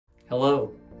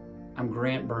Hello, I'm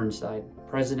Grant Burnside,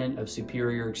 president of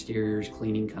Superior Exteriors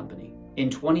Cleaning Company. In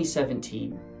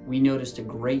 2017, we noticed a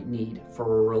great need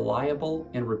for a reliable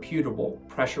and reputable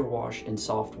pressure wash and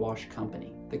soft wash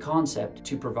company. The concept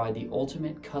to provide the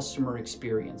ultimate customer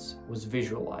experience was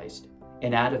visualized,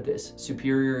 and out of this,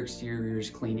 Superior Exteriors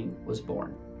Cleaning was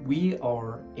born. We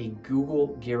are a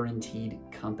Google guaranteed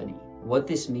company. What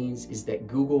this means is that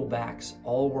Google backs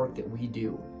all work that we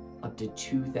do up to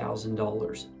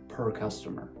 $2,000 per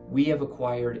customer. We have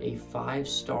acquired a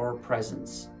 5-star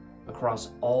presence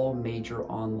across all major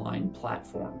online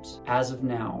platforms. As of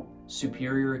now,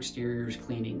 Superior Exteriors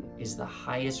Cleaning is the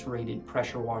highest rated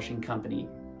pressure washing company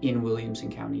in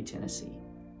Williamson County, Tennessee.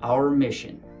 Our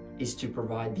mission is to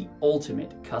provide the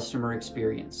ultimate customer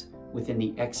experience within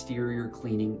the exterior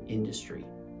cleaning industry.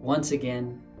 Once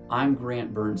again, I'm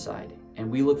Grant Burnside, and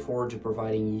we look forward to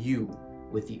providing you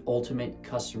with the ultimate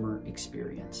customer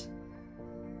experience.